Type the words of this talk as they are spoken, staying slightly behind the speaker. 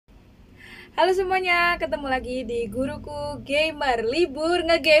Halo semuanya, ketemu lagi di Guruku Gamer. Libur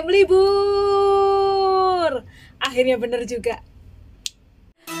ngegame libur. Akhirnya bener juga.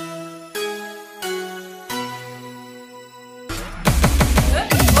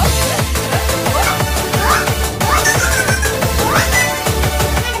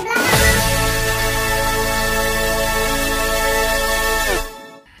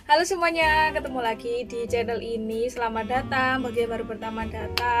 Halo semuanya, ketemu lagi di channel ini. Selamat datang bagi yang baru pertama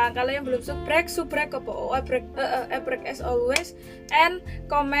datang. Kalau yang belum subrek ebrek as always. And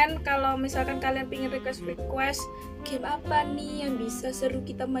komen kalau misalkan kalian pengen request game apa nih yang bisa seru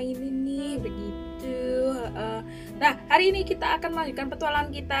kita mainin nih, begitu. Nah, hari ini kita akan melanjutkan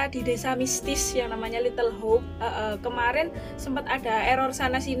petualangan kita di desa mistis yang namanya Little Hope. Kemarin sempat ada error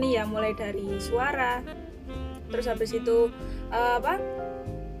sana sini ya, mulai dari suara, terus habis itu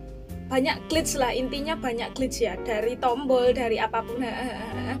banyak glitch lah, intinya banyak glitch ya, dari tombol, dari apapun.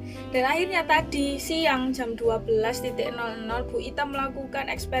 Dan akhirnya tadi siang jam 12.00 Bu Ita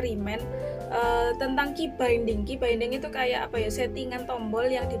melakukan eksperimen tentang key binding. Key binding itu kayak apa ya, settingan tombol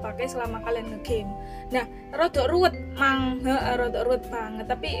yang dipakai selama kalian ngegame. Nah, rodok ruwet banget,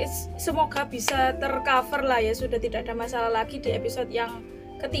 tapi semoga bisa tercover lah ya, sudah tidak ada masalah lagi di episode yang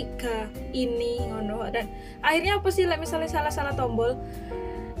ketiga ini ngono. Dan akhirnya apa sih, misalnya salah tombol,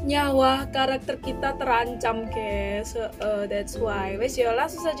 nyawa karakter kita terancam guys. That's why wes yo,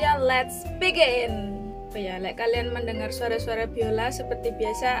 langsung saja let's begin. Ya, kalian mendengar suara-suara biola seperti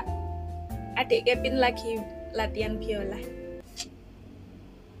biasa, adik Kevin lagi latihan biola.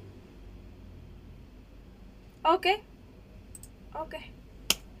 Oke.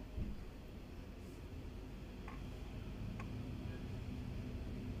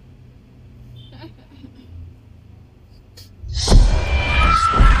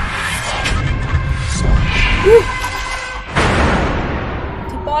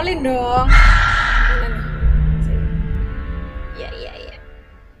 Dipolin dong. Ya.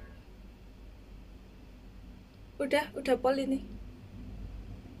 Udah polin nih.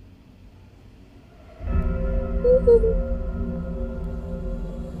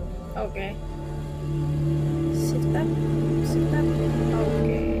 Oke. Setiap.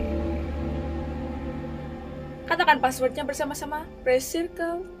 Oke. Katakan passwordnya bersama-sama. Press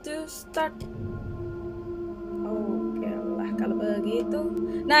circle to start. Kalau begitu,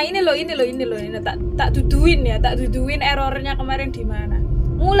 nah ini loh, tak duduin errornya kemarin di mana.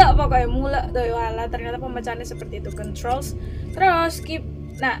 Mulak tuh, wala ternyata pemecahannya seperti itu. Controls, terus skip.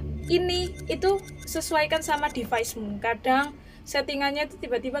 Nah ini itu sesuaikan sama device-mu. Kadang settingannya itu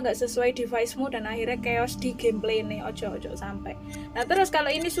tiba-tiba nggak sesuai device-mu dan akhirnya chaos di gameplay nih. Ojo sampai. Nah terus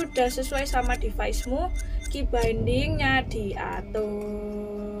kalau ini sudah sesuai sama device-mu, key bindingnya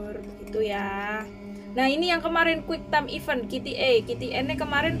diatur begitu ya. Nah ini yang kemarin quick time event KTA ini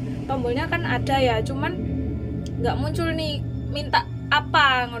kemarin tombolnya kan ada ya, cuman nggak muncul nih minta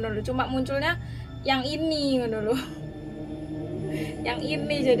apa ngono, cuma munculnya yang ini ngono, yang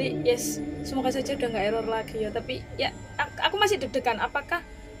ini. Jadi yes, semoga saja udah nggak error lagi ya. Tapi ya aku masih deg-degan apakah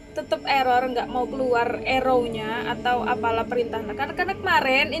tetap error, nggak mau keluar arrow-nya atau apalah perintah. Nah, karena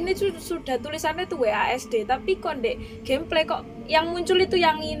kemarin ini sudah tulisannya itu WASD, tapi kok dek gameplay kok yang muncul itu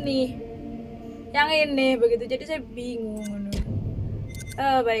yang ini begitu, jadi saya bingung.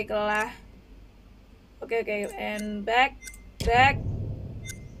 Baiklah. Oke, and back.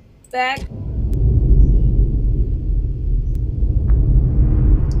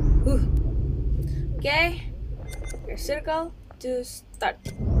 Oke. Circle to start.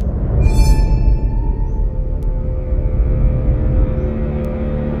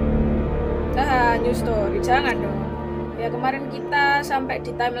 New story, jangan dong. Ya kemarin kita sampai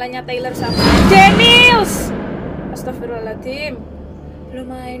di timelinenya Taylor sama Daniels. Astagfirullahaladzim, belum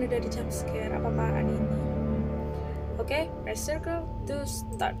main udah di jump scare, apa-apaan ini. Oke, press circle to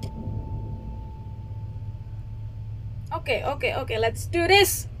start. Oke, let's do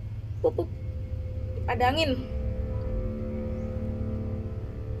this. Pupuk padangin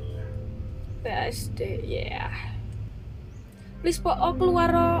PSD, yeah. Please keluar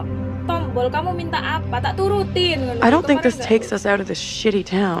tombol, kamu minta apa? Tak turutin. I don't think this takes us out of this shitty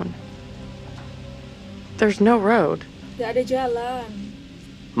town. There's no road. Gak ada jalan.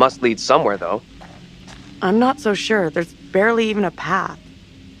 Must lead somewhere though. I'm not so sure. There's barely even a path.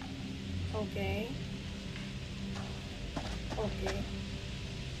 Oke.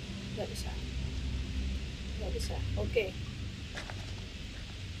 Gak bisa. Oke.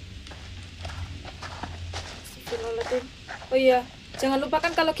 Astagfirullahaladzim. Oh iya, jangan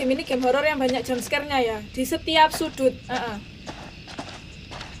lupakan kalau game ini game horor yang banyak jump scare-nya ya, di setiap sudut.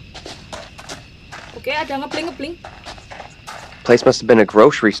 Oke, ada ngebling. Place must have been a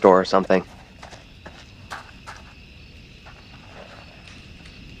grocery store or something.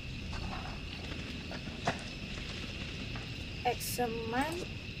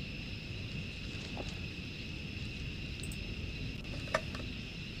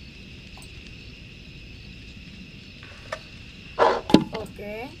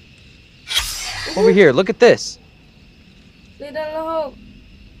 Oke. Over here, look at this. Little Hope.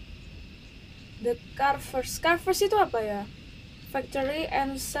 The Carvers. Carvers itu apa ya? Factory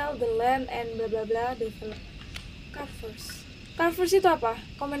and sell the land and bla bla bla develop. Carvers. Carvers itu apa?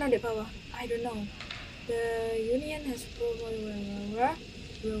 Komen di bawah. I don't know. The union has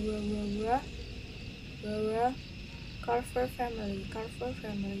Carver family. Carver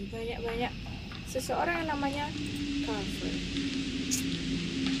family. Banyak seseorang yang namanya Carver.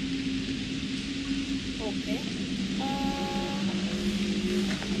 Oke.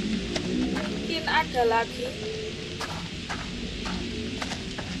 Mungkin ada lagi.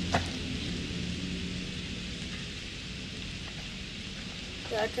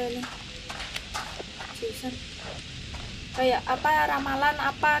 Gak ada nih. Jason. Kayak apa ramalan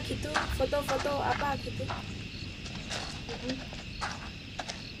apa gitu, foto-foto apa gitu.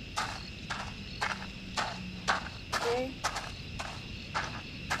 Oke.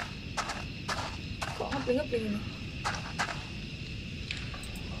 Kok ngebling-ngebling ini?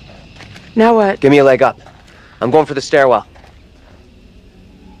 Now what? Give me a leg up. I'm going for the stairwell.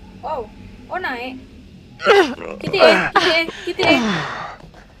 Oh naik. Gitu ya.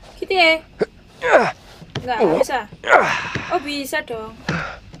 Nggak bisa. Oh bisa dong.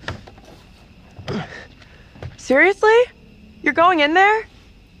 Seriously? You're going in there?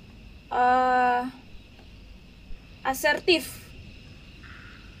 Asertif.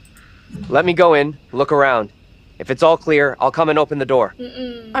 Let me go in, look around. If it's all clear, I'll come and open the door.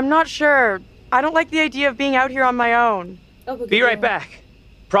 I'm not sure. I don't like the idea of being out here on my own. Oh, begitu. Be right back.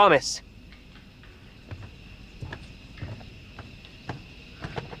 Promise.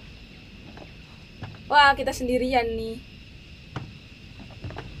 Wah, kita sendirian nih.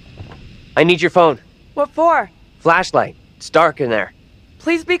 I need your phone. What for? Flashlight. It's dark in there.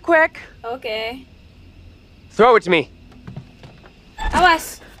 Please be quick. Oke. Throw it to me.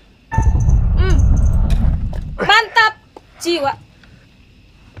 Awas. Mantap jiwa.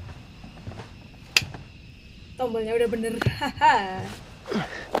 Tombolnya udah bener.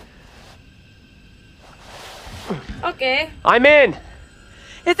 Oke. I'm in.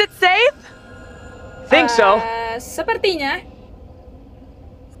 Is it safe? Think so. Sepertinya.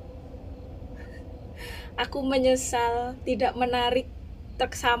 Aku menyesal tidak menarik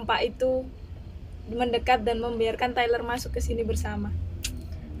truk sampah itu mendekat dan membiarkan Tyler masuk ke sini bersama.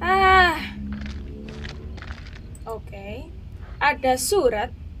 Oke. Ada surat.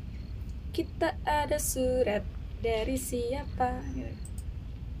 Kita ada surat dari siapa?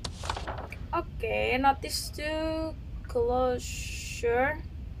 Oke, notice to closure.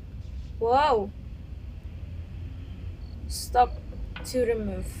 Wow. Stock to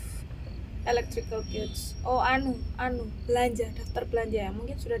remove. Electrical goods. Oh, belanja, daftar belanja.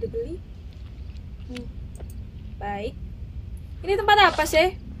 Mungkin sudah dibeli. Baik. Ini tempat apa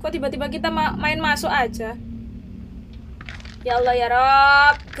sih? Kok tiba-tiba kita main masuk aja? Ya Allah ya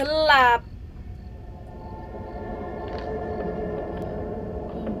Rob, gelap.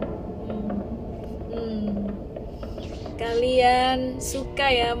 Kalian suka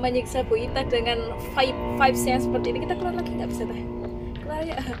ya menyiksa Bu Ita dengan vibes yang seperti ini. Kita keluar lagi nggak bisa teh? Keluar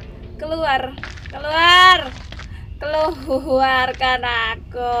ya. Keluarkan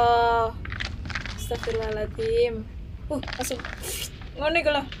aku. Astagfirullahaladzim. Langsung ngono iku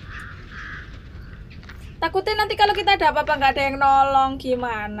lho. Takutnya nanti kalau kita ada apa-apa nggak ada yang nolong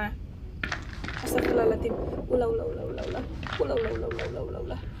gimana? Astagfirullahaladzim. Ulah.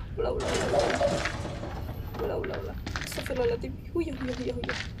 Astagfirullahaladzim.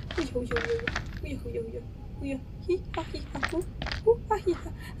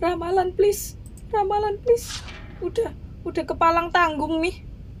 Ramalan please. Udah kepalang tanggung nih.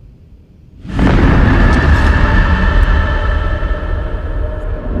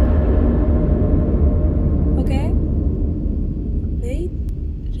 Oke. Plate,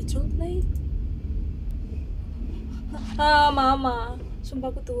 ritual plate. Mama,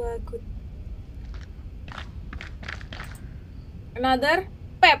 sumpah aku tua good. Another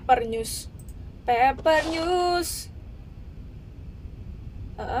paper news. Oke.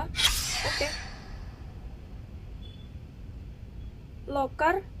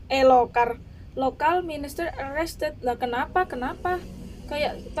 Local minister arrested. Lah kenapa?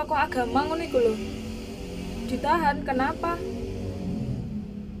 Kayak tokoh agama ngono iku lho. Ditahan, kenapa?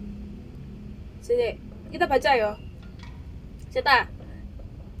 Kita baca ya.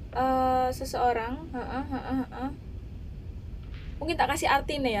 Seseorang, mungkin tak kasih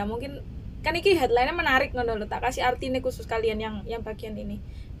arti nih ya, mungkin kan ini headline-nya menarik ngono lho, tak kasih arti nih khusus kalian yang bagian ini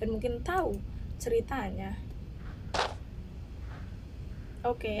dan mungkin tahu ceritanya.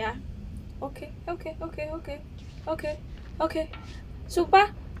 Oke ya. Oke.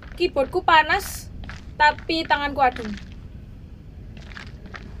 Sumpah, keyboardku panas, tapi tanganku adem.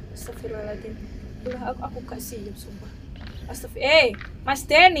 Astagfirullahaladzim. Aku gak siap, sumpah. Astagfirullah. Mas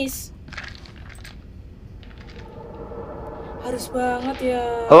Dennis. Harus banget ya.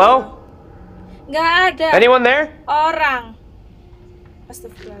 Hello? Nggak ada. Anyone there? Orang.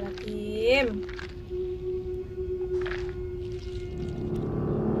 Astagfirullahaladzim.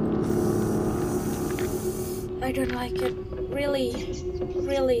 I don't like it. Really.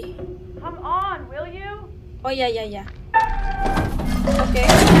 Come on, will you? Oh ya. Oke.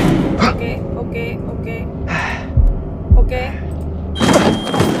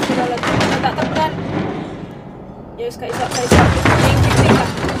 Astagfirullahaladzim. Tak tekan. Ya wis gak iso. Ting lah.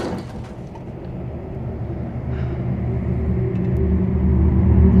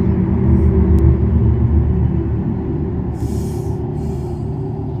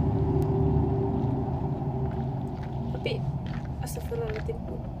 Astagfirullahaladzim.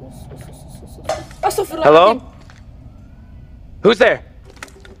 Hello? Who's there?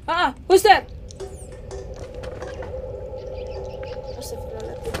 Who's there?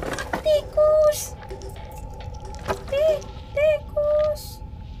 Astagfirullahaladzim. Tikus. Tikus.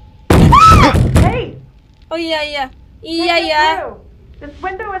 Hey! Oh iya. Can't get through. This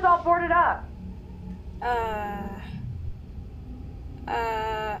window is all boarded up.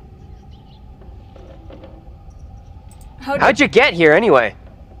 How'd you get here anyway?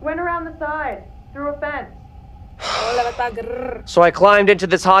 Went around the side, through a fence. Oh, lewat pagar. So I climbed into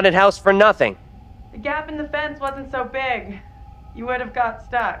this haunted house for nothing. The gap in the fence wasn't so big. You would have got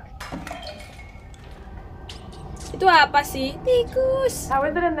stuck. Itu apa sih? Tikus. How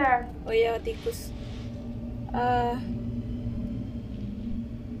is it in there? Oh iya, tikus.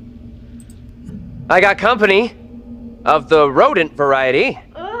 I got company of the rodent variety.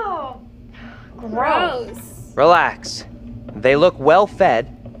 Oh, Gross. Relax. They look well fed.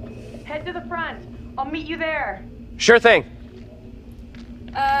 Head to the front. I'll meet you there. Sure thing.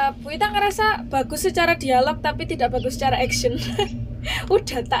 Bu Ita ngerasa bagus secara dialog tapi tidak bagus secara action.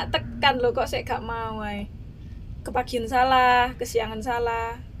 Udah tak tekan loh, kok saya gak mau. Kepagian salah, kesiangan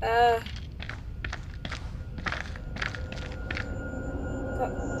salah.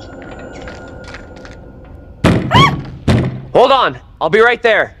 Kok. Hold on. I'll be right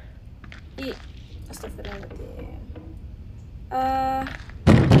there. Astagfirullahaladzim.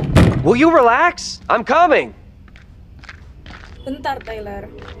 Will you relax? I'm coming. Bentar, Tyler.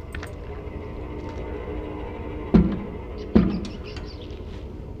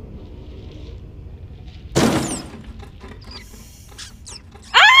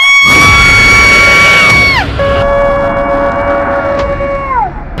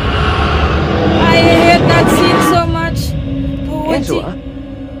 I hate that scene so much. Angela?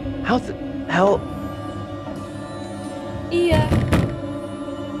 How the hell? Iya.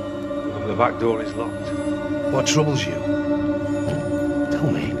 The back door is locked. What troubles you?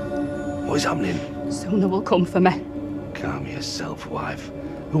 Tell me, what is happening? Someone will come for me. Calm yourself, wife.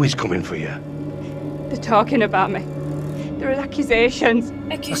 Who is coming for you? They're talking about me. There are accusations.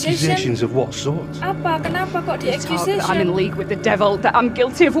 Accusations of what sort? Apa? Kenapa kok They talk that I'm di-accusation? in league with the devil, that I'm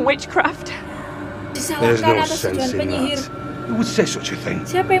guilty of witchcraft. There's Disalahkan no atas sense tujuan in penyihir. that. Who would say such a thing?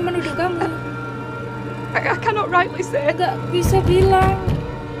 Siapa yang menuduh kamu? I cannot rightly say. Gak bisa bilang.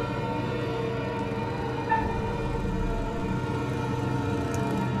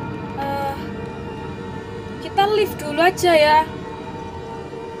 Kita lift dulu aja ya.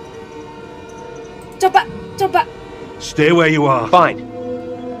 Coba. Stay where you are. Fine.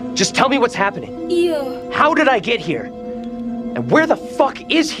 Just tell me what's happening. Iya. How did I get here? And where the fuck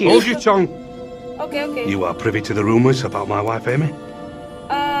is here? Hold your tongue. Oke. You are privy to the rumors about my wife, Amy?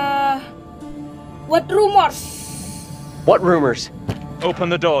 What rumors? What rumors?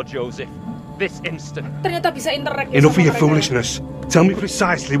 Open the door, Joseph. This instant. Ternyata bisa interact. Enough of sama your mereka. foolishness. Tell me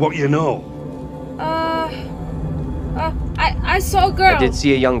precisely what you know. I saw a girl. I did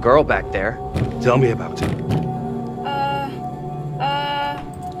see a young girl back there. Tell me about it.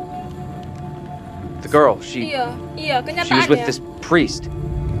 The girl, she Iya, was with kenyataannya. this priest.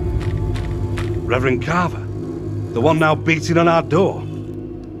 Reverend Carver, the one now beating on our door.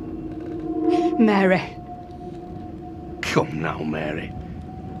 Mary. Come now, Mary.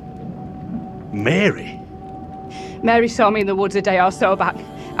 Mary? Mary saw me in the woods a day or so back.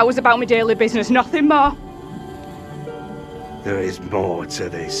 I was about my daily business, nothing more. There is more to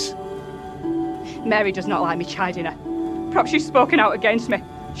this. Mary does not like me chiding her. Perhaps she's spoken out against me.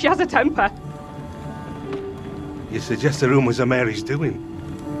 She has a temper. You suggest the rumors are Mary's doing.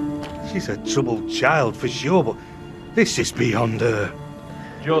 She's a troubled child for sure, but this is beyond her.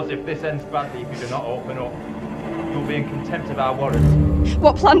 Joseph, this ends badly if you do not open up. You'll be in contempt of our warrant.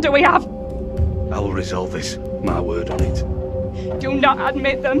 What plan do we have? I will resolve this. My word on it. Do not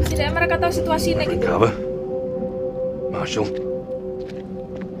admit them. Setidaknya mereka tahu situasinya Reverend gitu. Carver. Marshal.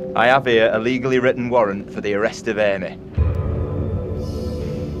 I have here a legally written warrant for the arrest of Amy.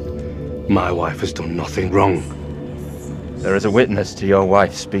 My wife has done nothing wrong. There is a witness to your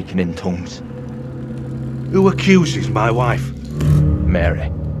wife speaking in tongues. Who accuses my wife? Mary.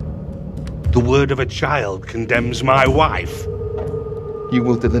 The word of a child condemns my wife. You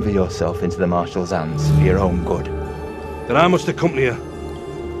will deliver yourself into the marshal's hands for your own good. Then I must accompany her.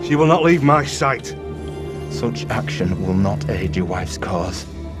 She will not leave my sight. Such action will not aid your wife's cause.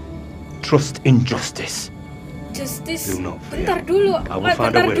 Trust in justice. Justice. Do not fear. Bentar dulu. I will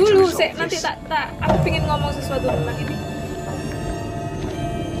find a Bentar way to dulu. resolve Nanti this. aku pengen ngomong sesuatu tentang ini.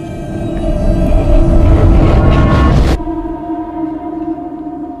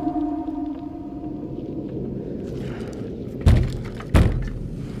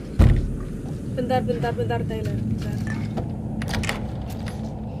 Bentar, Taylor. Bentar.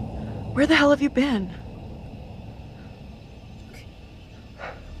 Where the hell have you been?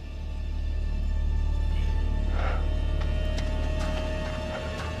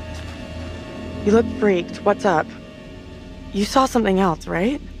 You look freaked. What's up? You saw something else,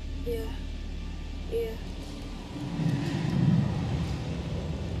 right? Yeah.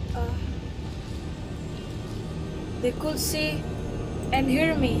 They could see and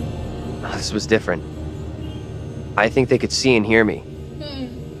hear me. This was different. I think they could see and hear me.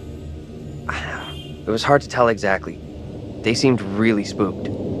 It was hard to tell exactly. They seemed really spooked.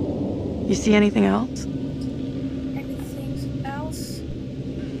 You see anything else? Anything else?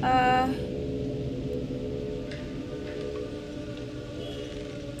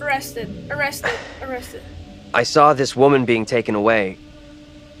 Arrested. I saw this woman being taken away.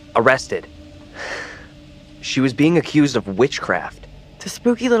 Arrested. She was being accused of witchcraft. The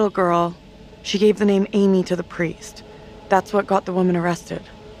spooky little girl. She gave the name Amy to the priest. That's what got the woman arrested.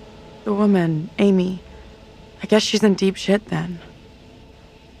 The woman, Amy. I guess she's in deep shit then.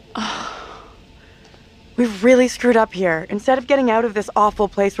 We've really screwed up here. Instead of getting out of this awful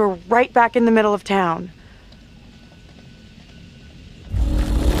place, we're right back in the middle of town.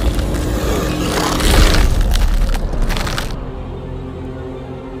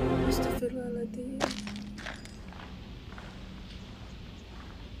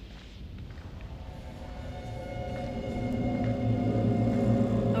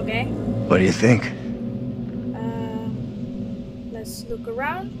 Okay. What do you think? Let's look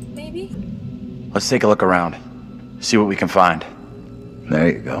around, maybe? Let's take a look around. See what we can find. There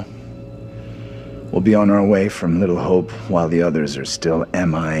you go. We'll be on our way from Little Hope while the others are still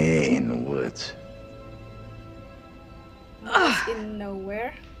MIA in the woods. In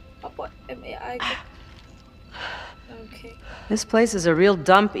nowhere. What MAI? Okay. This place is a real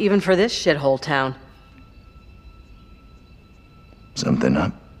dump even for this shithole town. Something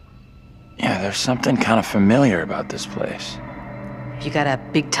up? Yeah, there's something kind of familiar about this place. You got a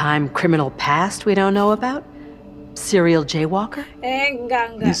big-time criminal past we don't know about? Serial jaywalker?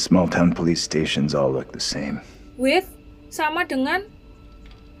 Enggak. These small-town police stations all look the same. With? Sama dengan?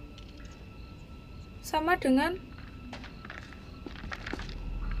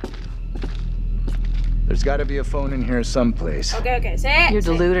 There's gotta be a phone in here someplace. Okay. You're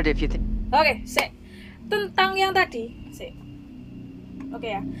deluded if you think... Oke, tentang yang tadi. Oke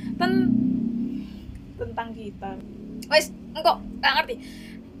ya. Tentang kita. Wes, engkau nggak ngerti.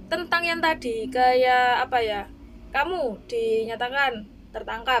 Tentang yang tadi kayak apa ya? Kamu dinyatakan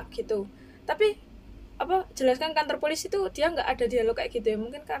tertangkap gitu. Tapi apa jelaskan kantor polisi itu dia nggak ada dialog kayak gitu ya.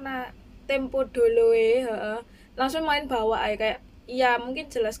 Mungkin karena tempo dulu langsung main bawa kayak iya mungkin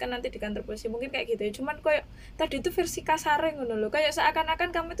jelaskan nanti di kantor polisi mungkin kayak gitu ya. Cuman kayak tadi itu versi kasarnya ngono loh. Kayak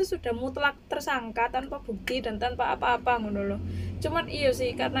seakan-akan kamu itu sudah mutlak tersangka tanpa bukti dan tanpa apa-apa ngono loh. Cuman iya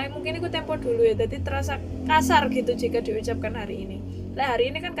sih karena mungkin itu tempo dulu ya. Jadi terasa kasar gitu jika diucapkan hari ini. Nah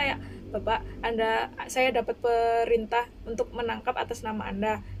hari ini kan kayak Bapak, saya dapat perintah untuk menangkap atas nama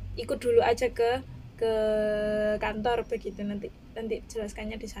Anda. Ikut dulu aja ke kantor begitu nanti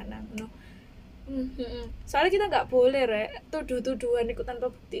jelaskannya di sana. No. Soalnya kita nggak boleh tuduh-tuduhan ikut tanpa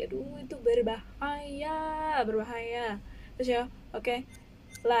bukti. Aduh itu berbahaya. Terus ya, oke.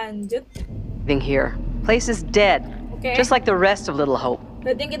 Lanjut. Thing here. Place is dead. Okay. Just like the rest of Little Hope.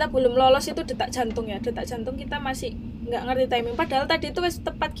 Berarti yang kita belum lolos itu detak jantung ya. Detak jantung kita masih nggak ngerti timing. Padahal tadi itu wes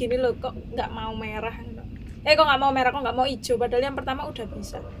tepat gini loh. Kok nggak mau merah? Kok nggak mau merah? Kok nggak mau hijau? Padahal yang pertama udah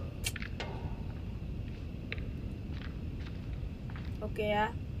bisa. Oke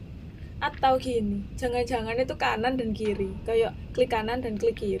ya. Atau gini, jangan-jangan itu kanan dan kiri. Kayak klik kanan dan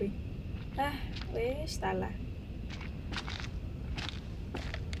klik kiri. Wes salah.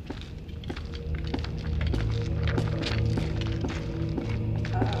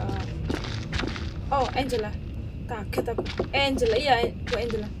 Oh, Angela. Kaget aku. Angela, iya, itu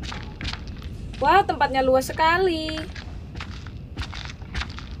Angela. Wah, tempatnya luas sekali.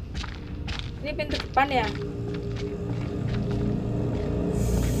 Ini pintu depan ya.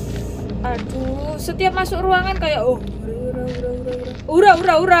 Aduh, setiap masuk ruangan kayak ura.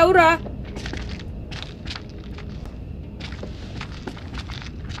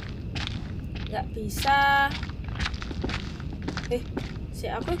 Nggak bisa. Si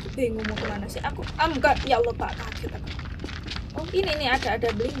aku bingung mau kemana sih aku. Enggak, ya Allah Pak, kaget aku. Oh, ini ada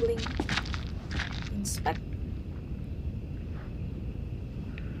bling. Inspect.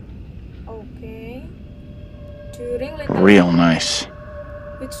 Okay. During little Real nice.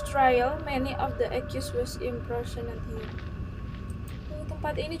 which trial, many of the accused was imprisoned here.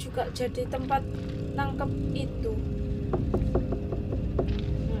 Tempat ini juga jadi tempat nangkep itu.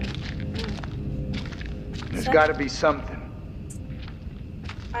 There's gotta be something.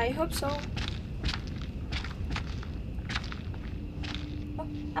 I hope so. Oh,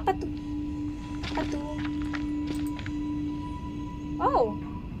 apa tuh? Oh,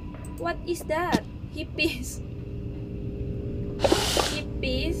 what is that? Hippies.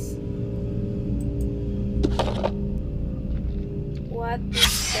 What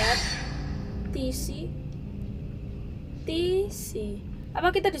is that? TC. Apa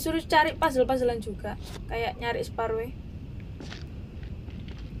kita disuruh cari puzzle-puzzlean juga? Kayak nyari Sparrow.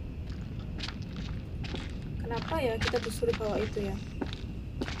 Kenapa ya kita disuruh bawa itu ya?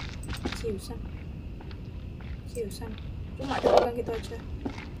 Siusan. Cuma ada pegang gitu aja.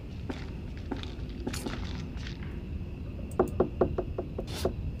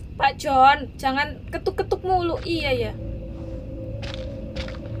 Pak John, jangan ketuk-ketuk mulu. Iya ya.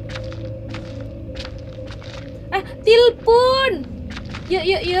 Telepon.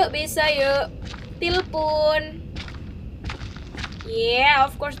 Yuk, bisa yuk. Telepon. Yeah,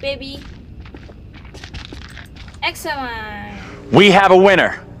 of course, baby. Excellent. We have a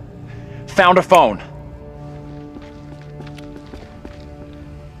winner. Found a phone.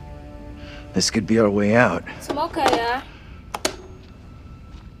 This could be our way out. Semoga ya.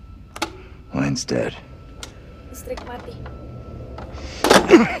 Line's dead. Listrik mati.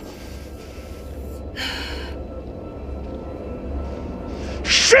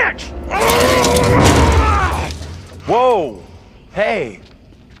 Shit! Whoa! Hey!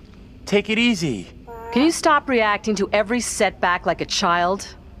 Take it easy. Can you stop reacting to every setback like a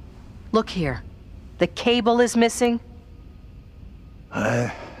child? Look here. The cable is missing.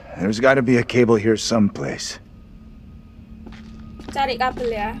 There's gotta be a cable here someplace. Cari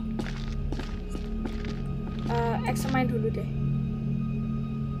kabel ya. Examine dulu deh.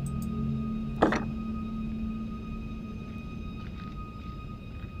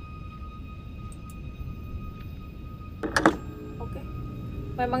 Oke.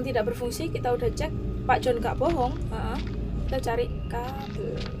 Memang tidak berfungsi, kita udah cek. Pak John gak bohong. Kita cari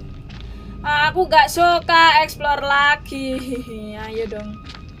kabel. Aku gak suka explore lagi. Ayo dong.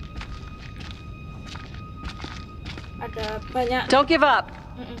 Ada banyak. Don't give up.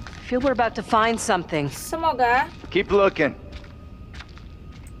 Feel we're about to find something. Semoga. Keep looking.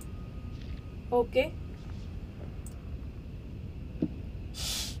 Oke.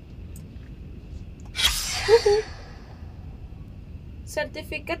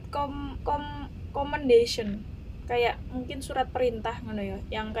 Certificate commendation. Kayak mungkin surat perintah ngono ya,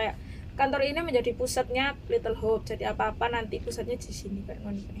 yang kayak kantor ini menjadi pusatnya Little Hope. Jadi apa-apa nanti pusatnya di sini kayak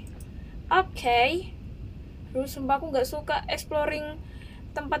ngono. Oke. Terus sumpah aku nggak suka exploring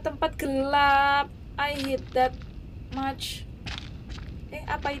tempat-tempat gelap. I hate that much.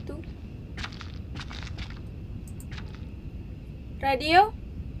 Apa itu? Radio?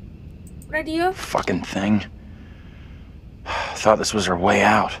 Fucking thing. Thought this was our way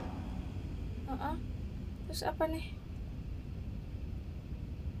out. Terus apa nih?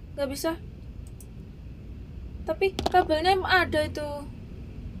 Gak bisa. Tapi kabelnya ada itu.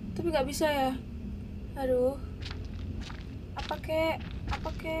 Tapi gak bisa ya. Aduh. Apa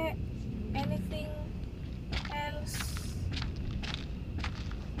kek? Anything else?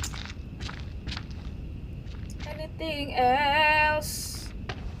 Anything else?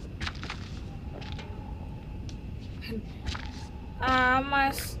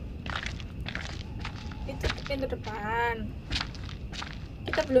 Mas. Itu pintu depan.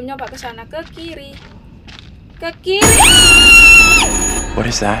 Kita belum nyoba ke sana, ke kiri. Ke kiri. What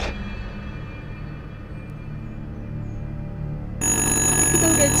is that? Kita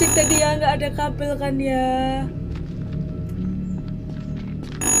udah cek tadi ya, nggak ada kabel kan ya.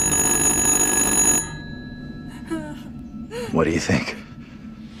 What do you think?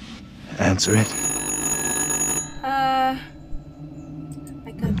 Answer it.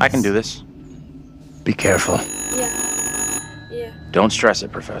 I can do this. Be careful. Iya. Iya. Don't stress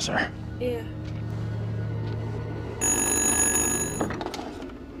it, Professor. Iya.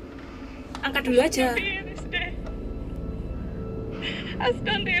 Angkat dulu aja. I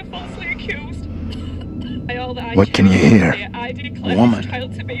stand here falsely accused. What can you hear? Woman.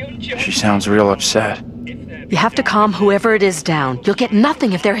 She sounds real upset. You have to calm whoever it is down. You'll get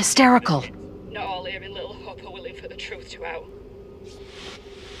nothing if they're hysterical. Not all here in Little Hope are willing for the truth to out.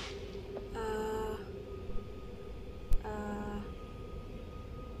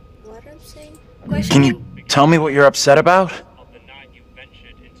 What I'm saying? Can you tell me what you're upset about?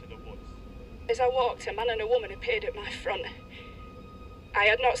 As I walked, a man and a woman appeared at my front. I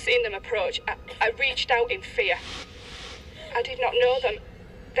had not seen them approach. I reached out in fear. I did not know them.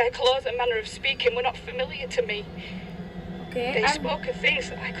 Their clothes and manner of speaking were not familiar to me. Okay, They spoke of things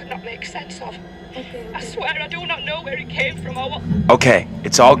that I could not make sense of. Okay. I swear I do not know where it came from or what. Okay,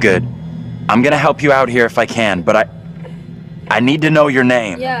 it's all good. I'm gonna help you out here if I can, but I need to know your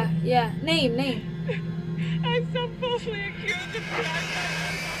name. Yeah, yeah. Name. I'm so falsely accused of crime.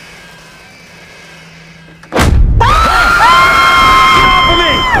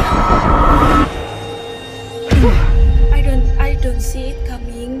 I don't see it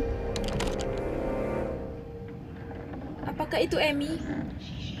coming. Apakah itu Amy?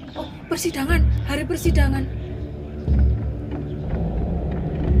 Oh, persidangan. Hari persidangan.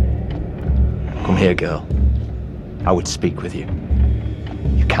 Come here, girl. I would speak with you.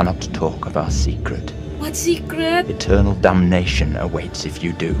 You cannot talk of our secret. What secret? Eternal damnation awaits if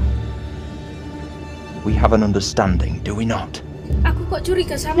you do. We have an understanding, do we not? Aku kok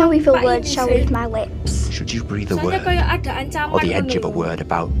curiga sama No evil Pak word ini shall sih. leave my lips. Should you breathe a Soalnya word, kayak ada ancaman or the edge of a ngono. word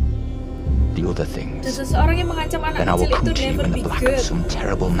about the other Dan things, seseorang yang mengancam anak then I will kecil come itu to you never in be the black good. of some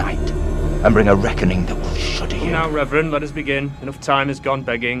terrible night and bring a reckoning that will shudder you. Now, Reverend, let us begin. Enough time has gone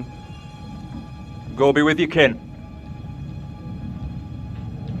begging. Go be with your kin.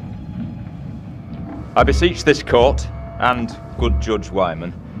 I beseech this court, and good Judge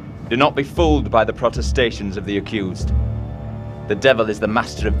Wyman, do not be fooled by the protestations of the accused. The devil is the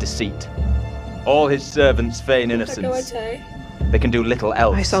master of deceit. All his servants feign innocence. They can do little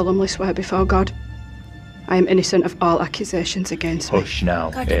else. I solemnly swear before God, I am innocent of all accusations against me. Hush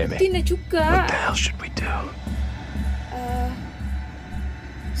now, Gak ada Amy. buktinya juga. What the hell should we do?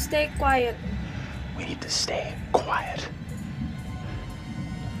 Stay quiet. We need to stay quiet.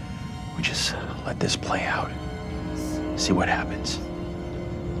 We just let this play out. See what happens.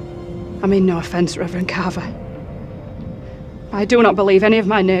 I mean no offence, Reverend Carver. I do not believe any of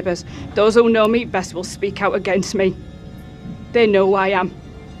my neighbours. Those who know me best will speak out against me. They know who I am.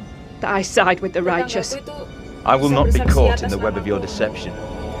 That I side with the righteous. I will not be caught in the web of your deception.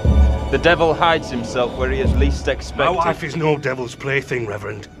 The devil hides himself where he is least expected. My wife is no devil's plaything,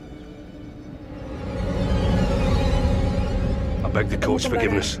 Reverend. I beg the court's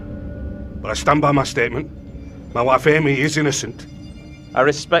forgiveness, but I stand by my statement. My wife Amy is innocent. I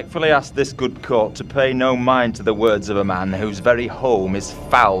respectfully ask this good court to pay no mind to the words of a man whose very home is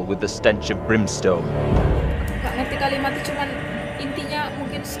foul with the stench of brimstone. Gak ngerti kalimatnya, cuman intinya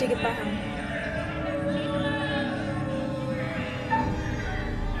mungkin sedikit paham.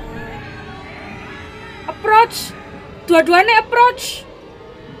 Approach. Dua-duanya approach.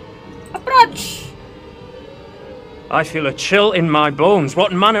 Approach. I feel a chill in my bones.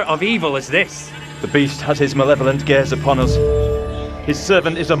 What manner of evil is this? The beast has his malevolent gaze upon us. His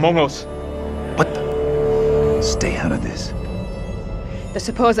servant is among us. What the? Stay out of this. The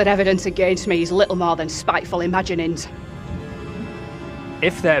supposed evidence against me is little more than spiteful imaginings.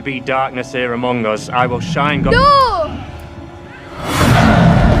 If there be darkness here among us, I will shine God. No!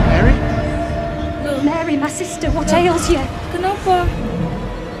 Mary, my sister, what ails you? Kenapa?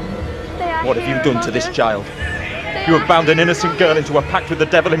 What have you done to this child? You have bound an innocent girl into a pact with the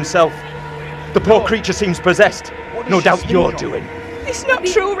devil himself. The poor creature seems possessed. No doubt you're doing. It's not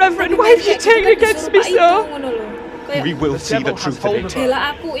true, Reverend. Why have you taken against me so? We will see the truth of it.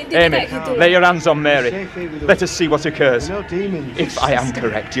 Bela aku, intinya Amy, kayak gitu. lay your hands on Mary. Let us see what occurs. If I am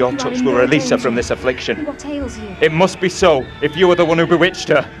correct, your touch will release her from this affliction. What ails you? It must be so, if you are the one who bewitched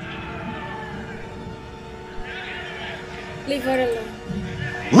her. Leave her alone.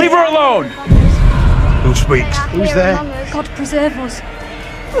 Leave her alone! Who speaks? Who's there? God preserve us.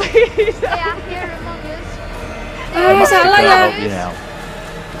 Please. They are here among us. Salah I ya. help you now.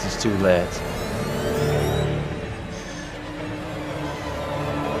 It is too late.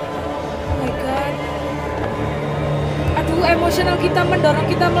 Oh my god. Aduh, emosional kita mendorong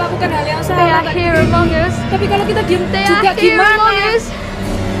kita melakukan hal yang They salah. are here among us. Tapi kalau kita diem They juga are here among gimana? us.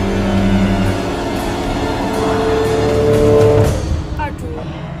 Aduh.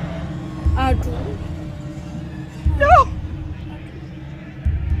 Aduh.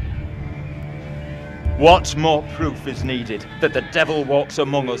 What more proof is needed that the devil walks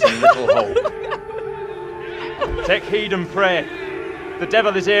among us in Little Hope? Take heed and pray. The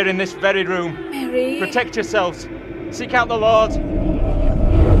devil is here in this very room. Mary. Protect yourselves. Seek out the Lord. Oh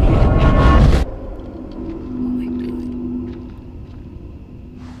my god.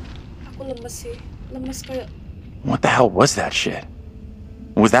 Aku lemes sih. Lemes kayak. What the hell was that shit?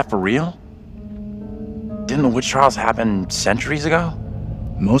 Was that for real? Didn't the witch trials happen centuries ago?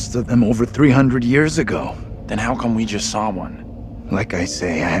 Most of them over 300 years ago. Then how come we just saw one? Like I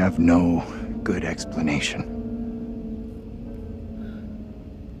say, I have no good explanation.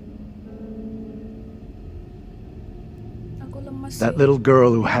 Aku lemes That sih. little girl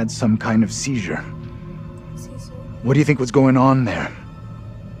who had some kind of seizure. What do you think was going on there?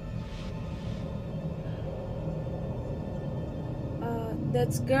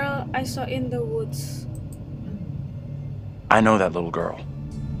 That girl I saw in the woods. I know that little girl.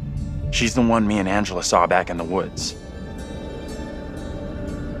 She's the one me and Angela saw back in the woods.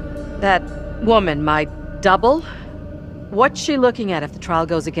 That woman, my double? What's she looking at if the trial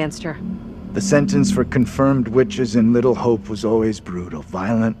goes against her? The sentence for confirmed witches in Little Hope was always brutal.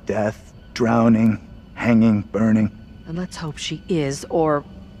 Violent death, drowning, hanging, burning. And let's hope she is, or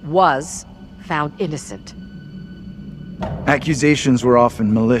was, found innocent. Accusations were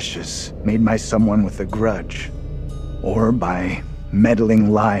often malicious, made by someone with a grudge. Or by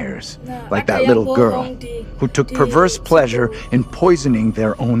meddling liars, like that little girl, who took perverse pleasure in poisoning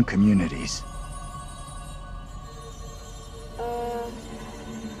their own communities.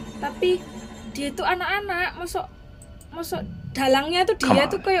 Tapi dia tuh anak-anak, masuk dalangnya tuh dia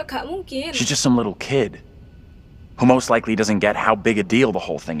tuh kayak gak mungkin. She's just some little kid, who most likely doesn't get how big a deal the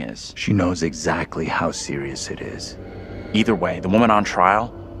whole thing is. She knows exactly how serious it is. Either way, the woman on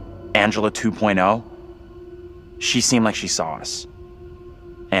trial, Angela 2.0, she seemed like she saw us.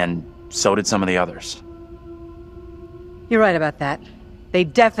 And so did some of the others. You're right about that. They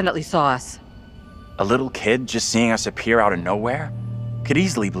definitely saw us. A little kid just seeing us appear out of nowhere? Could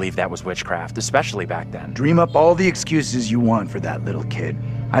easily believe that was witchcraft, especially back then. Dream up all the excuses you want for that little kid.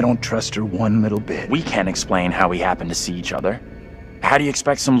 I don't trust her one little bit. We can't explain how we happened to see each other. How do you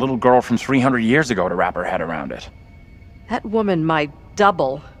expect some little girl from 300 years ago to wrap her head around it? That woman, my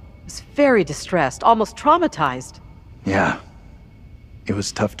double, was very distressed, almost traumatized. Yeah. It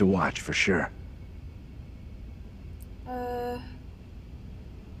was tough to watch, for sure. Her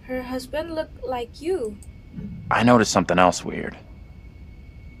husband looked like you. I noticed something else weird.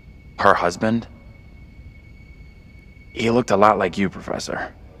 Her husband? He looked a lot like you,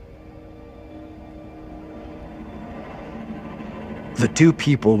 Professor. The two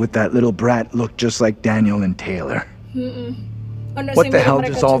people with that little brat looked just like Daniel and Taylor. What the hell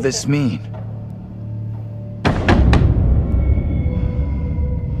does all this mean?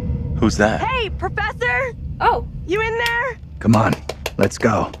 Who's that? Hey, Professor! Oh! You in there? Come on, let's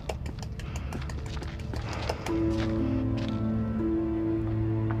go.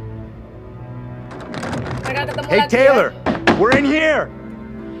 Hey, Taylor! We're in here!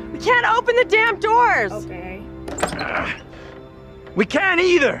 We can't open the damn doors! Okay. We can't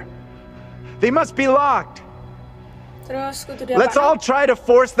either! They must be locked. Terus kudu Let's all try to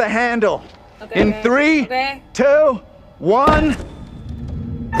force the handle. Okay, In 3, 2, 1.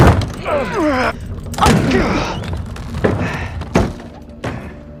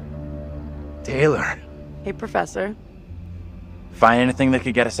 Taylor. Hey, Professor. Find anything that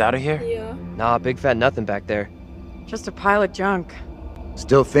could get us out of here? Yeah. Nah, big fat nothing back there. Just a pile of junk.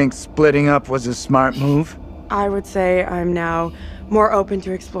 Still think splitting up was a smart move? I would say I'm now more open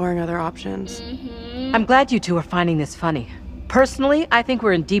to exploring other options. I'm glad you two are finding this funny. Personally, I think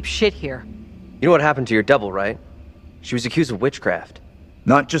we're in deep shit here. You know what happened to your double, right? She was accused of witchcraft.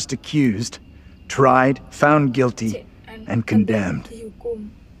 Not just accused, tried, found guilty, and condemned.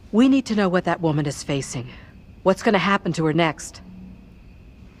 We need to know what that woman is facing. What's gonna happen to her next?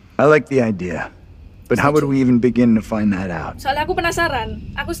 I like the idea. But how would we even begin to find that out? Soalnya aku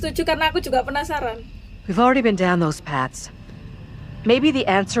penasaran. Aku setuju karena aku juga penasaran. We've already been down those paths. Maybe the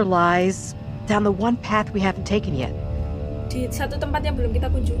answer lies down the one path we haven't taken yet. Di satu tempat yang belum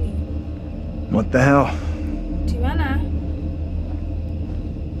kita kunjungi. What the hell? Di mana?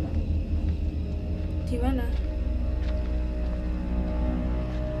 Di mana?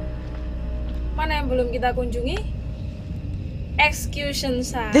 Mana yang belum kita kunjungi? Execution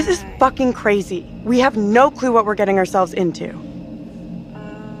site. This is fucking crazy. We have no clue what we're getting ourselves into.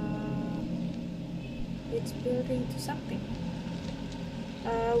 It's building to something.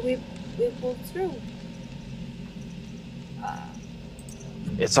 We pulled through.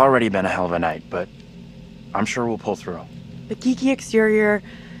 It's already been a hell of a night, but I'm sure we'll pull through. The geeky exterior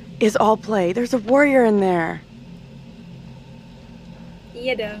is all play. There's a warrior in there.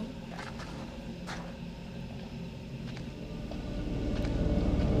 Iya dong.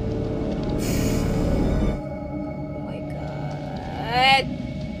 Oh my god.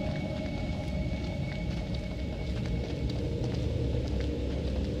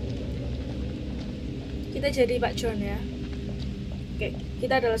 Kita jadi Pak John ya. Oke,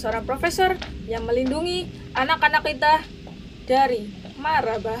 kita adalah seorang profesor yang melindungi anak-anak kita dari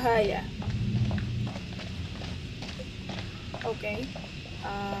mara bahaya. Oke.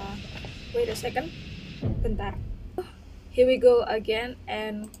 Wait a second. Bentar. Here we go again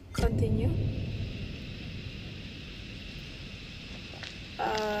and continue.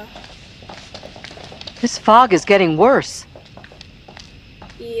 This fog is getting worse.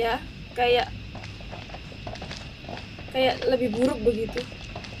 Iya, kayak lebih buruk begitu.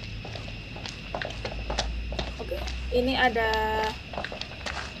 Oke, ini ada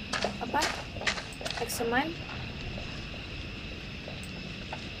apa? Examine.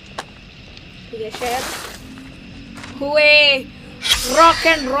 Dia share. Wih, rock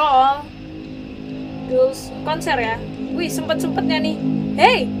and roll. Terus konser ya. Wih, sempet-sempetnya nih.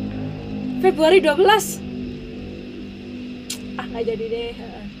 Hey, Februari 12. Ah, nggak jadi deh.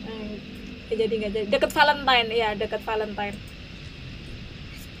 Nggak jadi. Deket Valentine, ya, deket Valentine.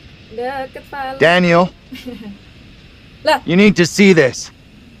 Daniel. Lah. You need to see this.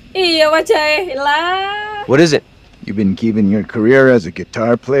 Iya, wajahnya lah. What is it? You've been keeping your career as a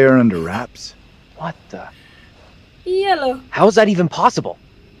guitar player under wraps? What the? Iya loh. How is that even possible?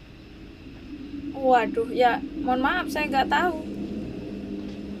 Waduh, ya mohon maaf saya nggak tahu.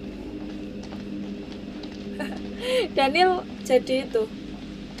 Daniel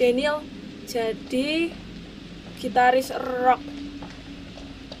jadi gitaris rock.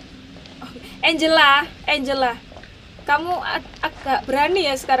 Angela, kamu agak berani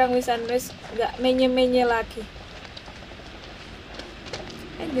ya sekarang wisan wis nggak menye lagi.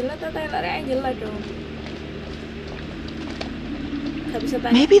 Angela dong. Gak bisa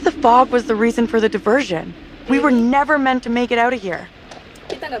tanya. Maybe the fog was the reason for the diversion. We were never meant to make it out of here.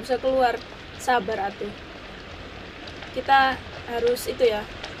 Kita nggak bisa keluar. Sabar atuh. Kita harus itu ya,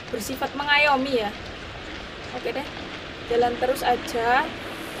 bersifat mengayomi ya. Oke deh, jalan terus aja.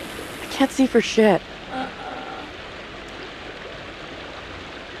 I can't see for shit.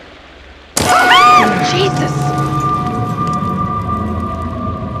 Jesus!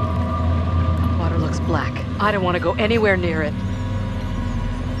 Water looks black. I don't want to go anywhere near it.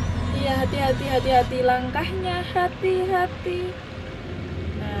 Iya, hati-hati langkahnya, hati-hati.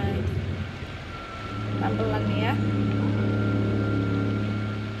 Nah, pelan-pelan nih ya.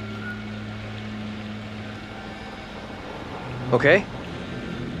 Okay.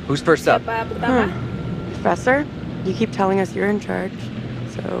 Who's first up? Siapa pertama? Professor, you keep telling us you're in charge,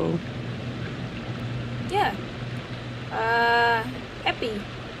 so... Ya. Happy.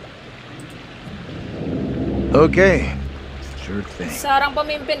 Okay. Sure thing. Seorang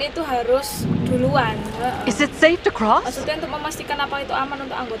pemimpin itu harus duluan. Is it safe to cross? Maksudnya untuk memastikan apa itu aman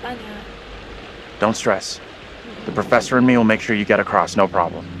untuk anggotanya. Don't stress. The professor and me will make sure you get across, no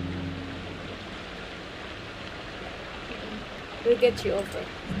problem. We'll get you over.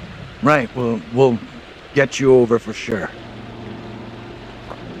 Right, we'll get you over for sure.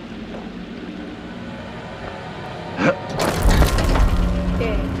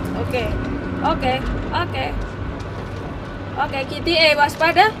 Oke, Kitty,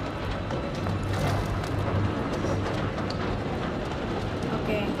 waspada.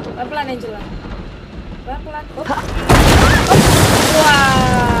 Oke, pelan-pelan Angela. Pelan-pelan. Oh. Wah.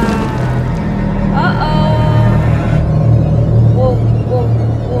 Wow.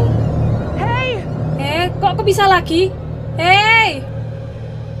 Hey! Kok aku bisa lagi? Hey!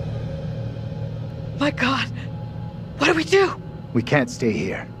 My God, what do we do? We can't stay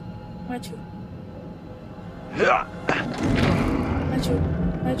here. Maju.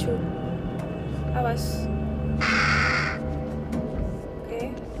 Awas.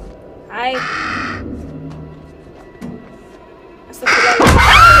 Oke. Hai. Astagfirullah.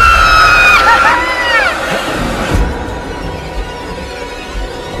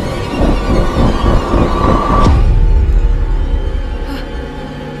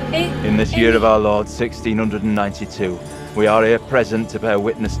 In this year of our Lord, 1692, we are here present to bear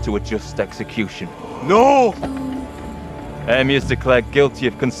witness to a just execution. No! Amy is declared guilty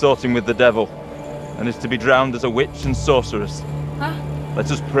of consorting with the devil, and is to be drowned as a witch and sorceress. Huh?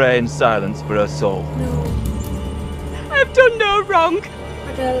 Let us pray in silence for her soul. No. I've done no wrong.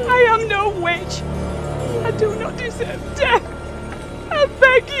 I am no witch. I do not deserve death. I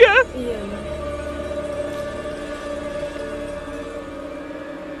beg you.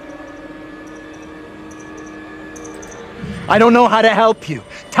 I don't know how to help you.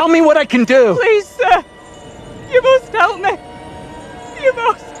 Tell me what I can do. Please, sir. You must help me. You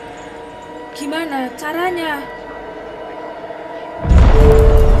must. Gimana caranya?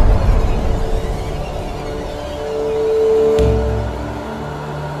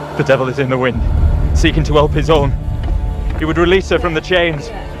 The devil is in the wind, seeking to help his own. He would release her from the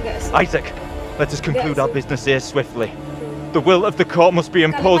chains. Isaac, let us conclude our business here swiftly. The will of the court must be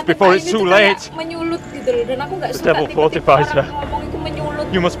imposed before it's too late. The devil fortifies her.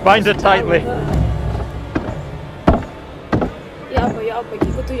 You must bind her tightly. Ya apa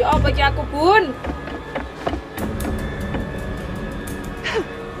gitu ya apa ki aku bun.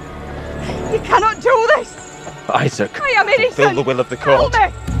 You cannot do this. Isaac, I am innocent. fulfill the will of the court.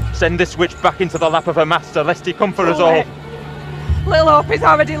 Send this witch back into the lap of her master, lest he come for us all. Little Hope is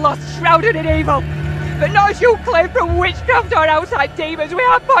already lost, shrouded in evil. But not as you claim from witchcraft or outside demons. We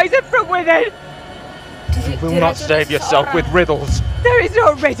are poisoned from within. You will not save yourself with riddles. There is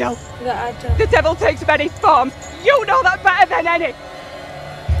no riddle. The devil takes many forms. You know that better than any.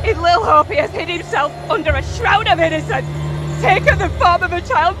 In Little Hope, he has hid himself under a shroud of innocence, taken the form of a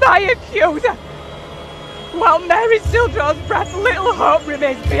child, my accuser. While Mary still draws breath, Little Hope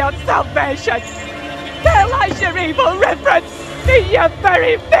remains beyond salvation. There lies your evil reverence in your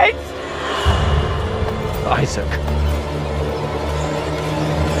very midst. Isaac.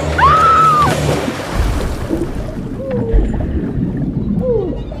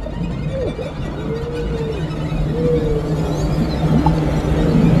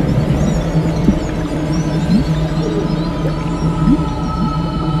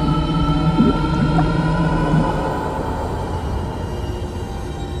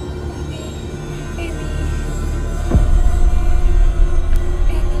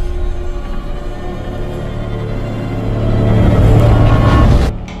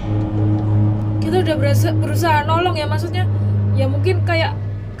 Berusaha nolong ya, maksudnya ya mungkin kayak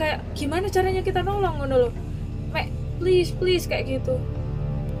gimana caranya kita nolong ngono loh. Mek, please kayak gitu.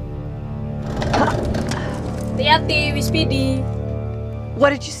 Hati-hati, Wispidi. What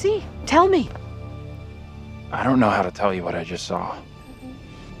did you see? Tell me. I don't know how to tell you what I just saw.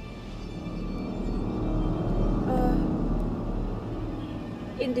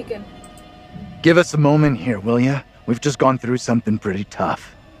 Indikan. Give us a moment here, will ya? We've just gone through something pretty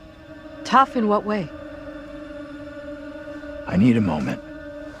tough. Tough in what way? I need a moment.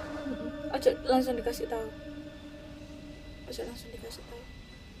 Aja langsung dikasih tahu. Aja langsung dikasih tahu.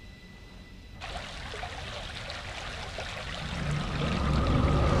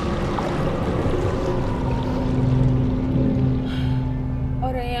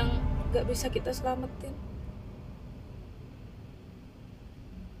 Orang yang gak bisa kita selamatin.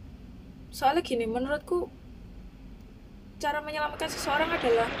 Soalnya gini, menurutku cara menyelamatkan seseorang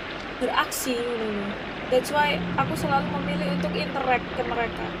adalah beraksi. That's why aku selalu memilih untuk interact ke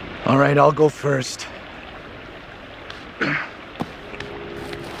mereka. Alright, I'll go first.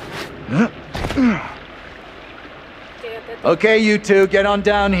 Okay, you two, get on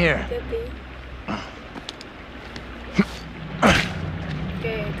down here.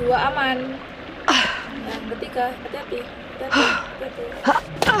 Oke, dua aman. Yang ketiga, hati-hati.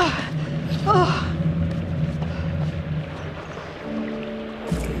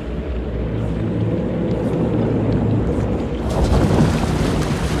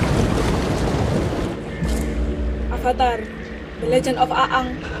 Avatar, The Legend of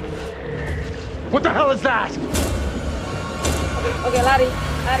Aang. What the hell is that? Oke, lari.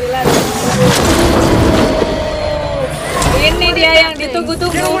 Ini dia yang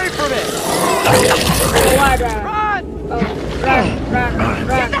ditunggu-tunggu. Wadah. Oh, run.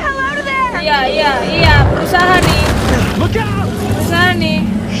 Get the hell out of there! Iya, berusaha nih. Look out! Berusaha nih.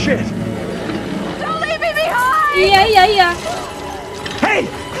 Shit! Don't leave me behind! Iya. Hey!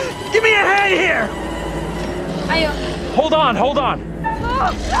 Give me a hand here! Ayo. Hold on.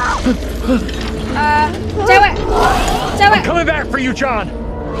 Cewek. I'm coming back for you, John.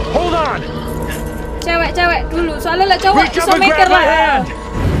 Hold on. Cewek dulu. Soalnya lah cowok Reach up bisa and mikir grab my lah. hand.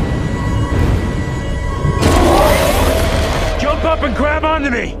 Jump up and grab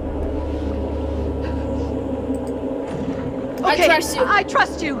onto me. Okay, I trust you. I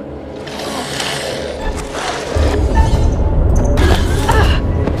trust you.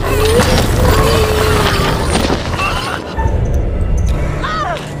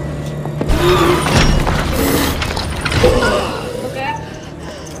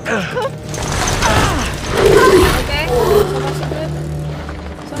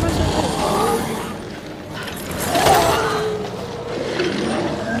 Sama supir.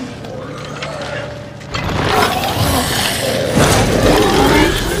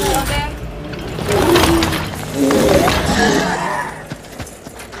 Oke.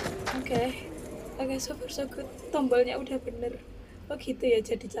 so far so good. Tombolnya udah bener. Oh gitu ya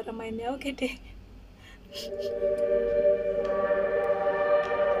jadi cara mainnya. Oke deh.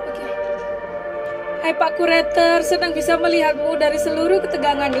 Oke. Hai Pak Kurator, senang bisa melihatmu dari seluruh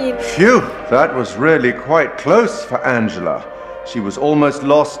ketegangan ini. Phew, that was really quite close for Angela. She was almost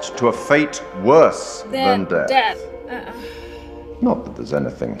lost to a fate worse than death. Not that there's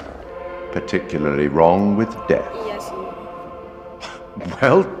anything particularly wrong with death. Iya sih.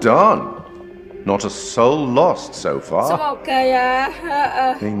 Well done. Not a soul lost so far. Semoga ya.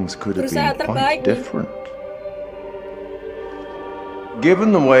 Things could have Berusaha been terbaik quite different. Given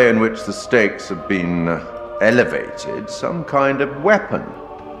the way in which the stakes have been elevated, some kind of weapon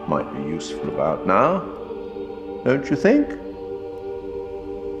might be useful about now. Don't you think?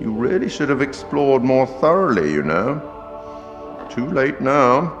 You really should have explored more thoroughly, you know. Too late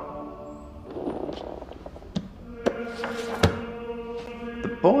now.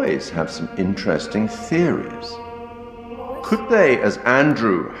 The boys have some interesting theories. Could they, as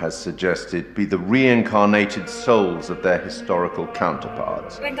Andrew has suggested, be the reincarnated souls of their historical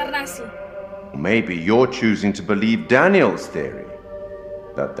counterparts? Reinkarnasi. Or maybe you're choosing to believe Daniel's theory,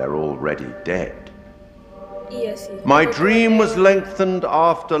 that they're already dead. Iya sih. My dream was lengthened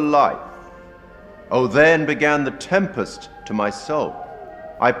after life. Oh, then began the tempest to my soul.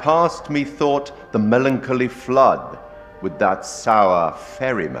 I passed, methought, the melancholy flood with that sour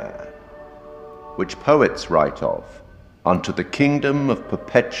ferryman, which poets write of, unto the kingdom of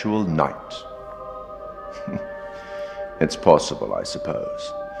perpetual night. It's possible, I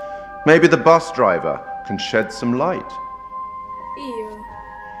suppose. Maybe the bus driver can shed some light. Iya.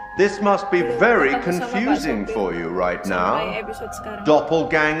 This must be very confusing for you right now.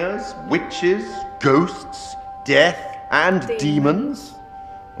 Doppelgangers, witches, ghosts, death, and demons.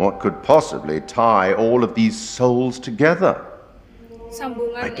 What could possibly tie all of these souls together?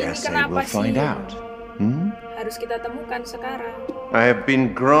 Sambungan I ini guess I kenapa will find sih? out. Hmm? Harus kita temukan sekarang. I have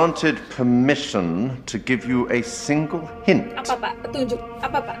been granted permission to give you a single hint. Apa Pak? Petunjuk.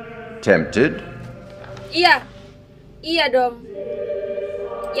 Apa Pak? Tempted? Iya. Iya dong.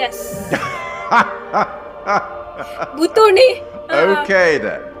 Yes. Butuh nih. Okay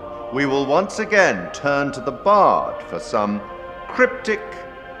then. We will once again turn to the bard for some cryptic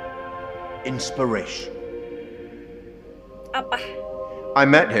inspiration. Apa? I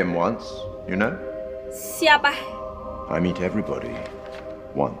met him once, you know? Siapa? I meet everybody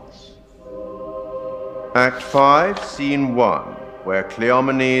once. Act 5, Scene 1, where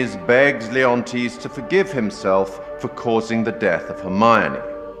Cleomenes begs Leontes to forgive himself for causing the death of Hermione.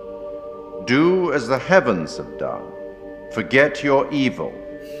 Do as the heavens have done. Forget your evil.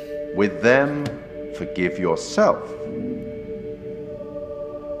 With them, forgive yourself.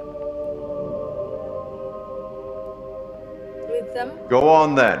 With them? Go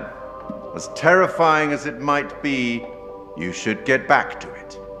on then. As terrifying as it might be, you should get back to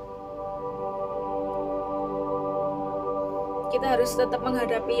it. Kita harus tetap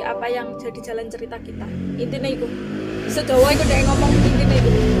menghadapi apa yang jadi jalan cerita kita. Intinya itu. Sedawa itu udah ngomong intinya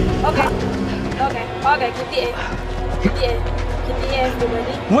itu. Oke. Gitu ya,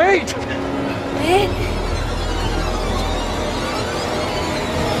 everybody. Wait!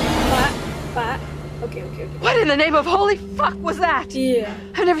 Pak. Okay. What in the name of holy fuck was that? Yeah.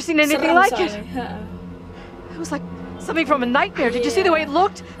 I've never seen anything like it. It was like something from a nightmare. Did you see the way it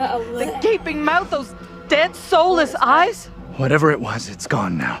looked? The gaping mouth, those dead, soulless eyes. Whatever it was, it's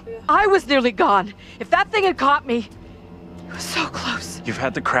gone now. I was nearly gone. If that thing had caught me, it was so close. You've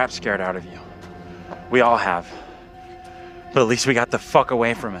had the crap scared out of you. We all have. But at least we got the fuck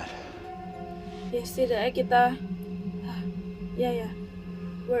away from it. Ya setidaknya kita, ya,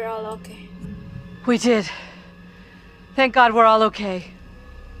 we're all okay. We did. Thank God we're all okay.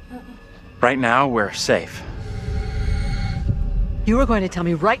 Right now, we're safe. You were going to tell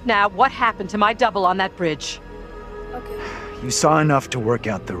me right now what happened to my double on that bridge. Okay. You saw enough to work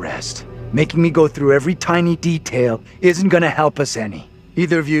out the rest. Making me go through every tiny detail isn't gonna help us any.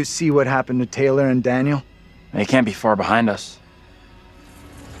 Either of you see what happened to Taylor and Daniel? They can't be far behind us.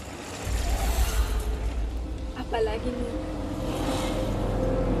 Apalagi nih?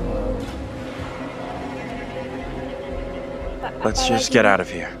 Let's just get out of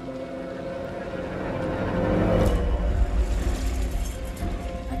here.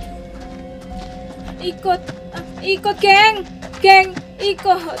 Ikut, geng,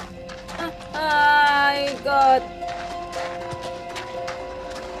 ikut. Ikut.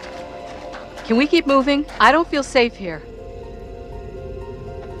 Can we keep moving? I don't feel safe here.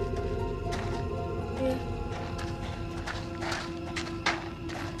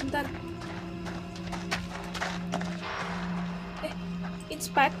 Bentar.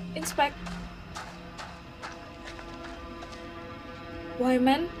 Inspect.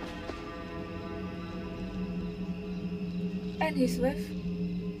 Wyman and his wife,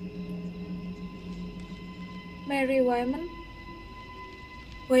 Mary Wyman.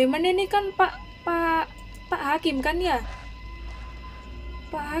 Wyman ini kan Pak Hakim kan ya?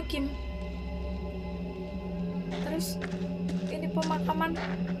 Pak Hakim. Terus ini pemakaman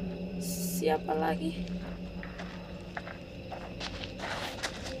siapa lagi?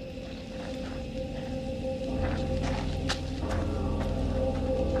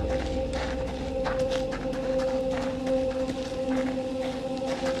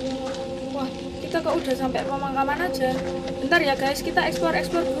 Wah, kita kok udah sampai pemakaman aja. Bentar ya guys, kita explore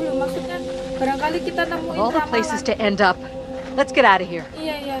dulu. Maksudnya barangkali kita nemuin all the places to end up. Let's get out of here.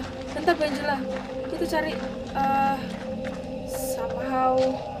 Iya. Bentar Banjela. Kita cari somehow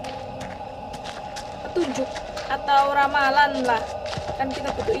petunjuk atau ramalan lah. Kan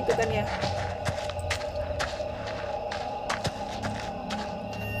kita butuh itu kan ya.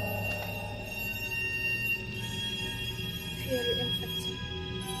 Fear infection.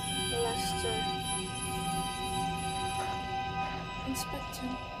 Blaster.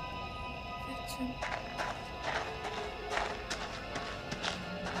 Inspection.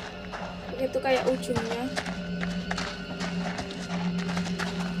 Itu kayak ujungnya.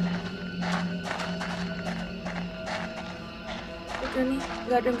 Udah nih,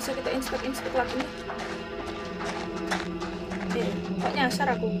 nggak ada yang bisa kita inspek lagi nih. Kok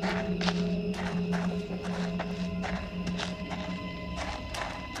nyasar aku?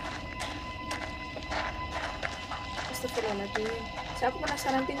 Astagfirullahaladzim. Aku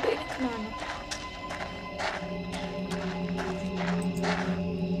penasaran pintu ini kemana?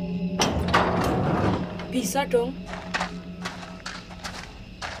 Bisa dong.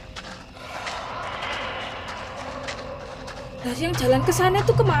 Nah, yang jalan ke sana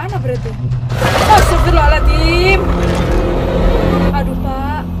tuh kemana berarti? Astagfirullahaladzim. Aduh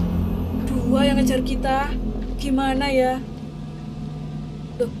Pak, 2 yang ngejar kita. Gimana ya?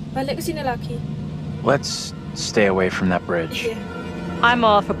 Loh, balik ke sini lagi. Let's stay away from that bridge. Yeah. I'm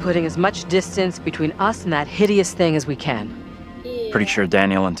all for putting as much distance between us and that hideous thing as we can. Yeah. Pretty sure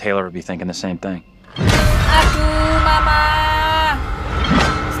Daniel and Taylor would be thinking the same thing. Aduh, Mama.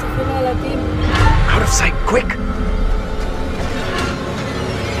 Astagfirullahaladzim. Out of sight, quick!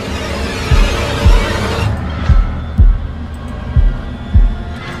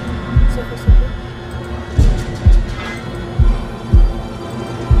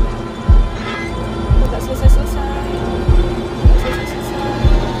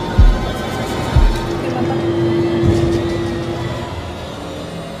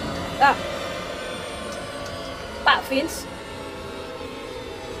 Vince.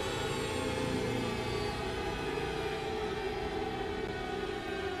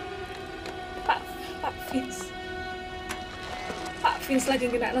 Pak Vince. Pak Vince lagi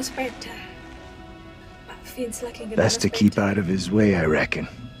kena sepeda. Pak Vince lagi kena Best to keep out of his way, I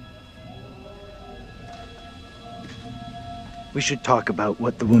reckon. We should talk about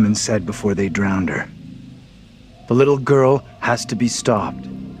what the woman said before they drowned her. The little girl has to be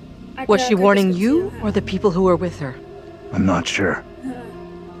stopped. Was she warning you or the people who were with her? I'm not sure.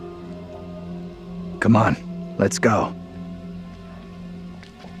 Come on, let's go.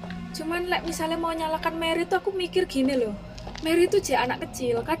 Cuman misalnya mau nyalakan Mary itu aku mikir gini loh. Mary itu anak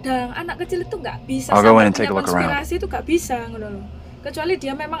kecil. Kadang anak kecil itu nggak bisa sampai punya konspirasi itu nggak bisa ngono loh. Kecuali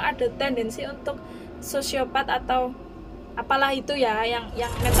dia memang ada tendensi untuk sosiopat atau apalah itu ya yang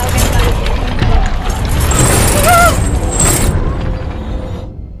mental itu.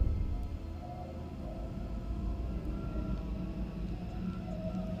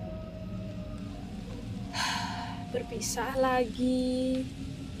 Berpisah lagi.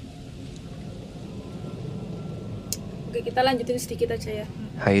 Oke, kita lanjutin sedikit aja ya.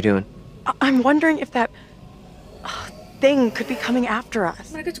 How you doing? I'm wondering if that thing could be coming after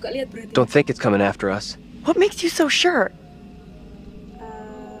us. Mereka juga lihat berarti. Don't think it's coming after us. What makes you so sure?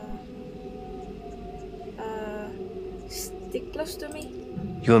 Stick close to me.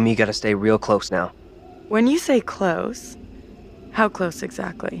 You and me gotta stay real close now. When you say close, how close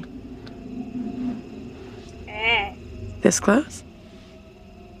exactly? This close?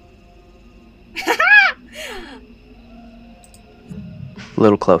 A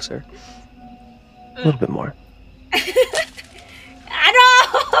little closer. A little bit more. Aduh.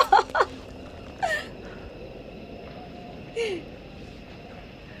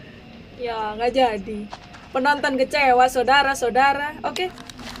 Ya, nggak jadi. Penonton kecewa, saudara-saudara. Oke.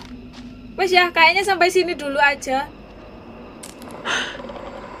 Wes ya, kayaknya sampai sini dulu aja.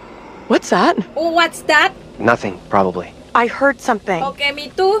 What's that? Oh, what's that? Nothing, probably. I heard something. Oke, me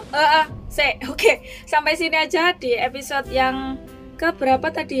too. Oke, sampai sini aja di episode yang keberapa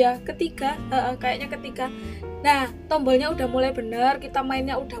tadi ya? Ketiga, kayaknya ketiga. Nah, tombolnya udah mulai bener, kita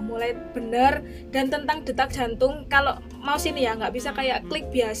mainnya udah mulai bener, dan tentang detak jantung, kalau mouse ini ya nggak bisa kayak klik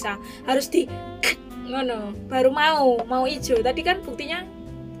biasa, harus di ngono, baru mau hijau. Tadi kan buktinya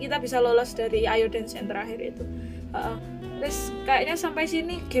kita bisa lolos dari Ayo Dance yang terakhir itu. Terus kayaknya sampai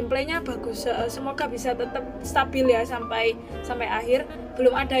sini gameplaynya bagus. Semoga bisa tetap stabil ya sampai akhir.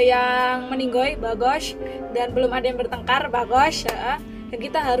 Belum ada yang meninggoy, bagus, dan belum ada yang bertengkar, bagus. Dan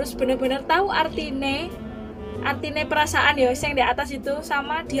kita harus benar-benar tahu artine perasaan ya yang di atas itu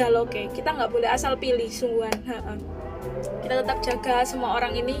sama dialognya. Kita nggak boleh asal pilih sungguhan. Kita tetap jaga semua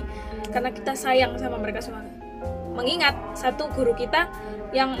orang ini karena kita sayang sama mereka semua. Mengingat satu guru kita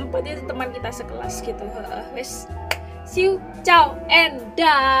yang 4 itu teman kita sekelas gitu. Wes. See you, ciao, and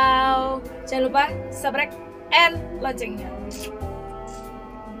down. Jangan lupa subscribe and loncengnya.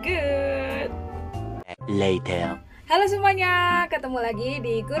 Good. Later. Halo semuanya, ketemu lagi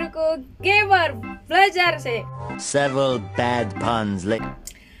di Guruku Gamer. Belajar sih. Several bad puns later.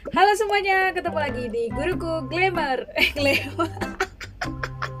 Halo semuanya, ketemu lagi di Guruku Gamer.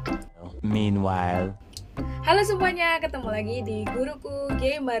 Meanwhile. Halo semuanya, ketemu lagi di Guruku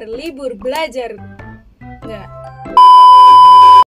Gamer libur belajar. Enggak.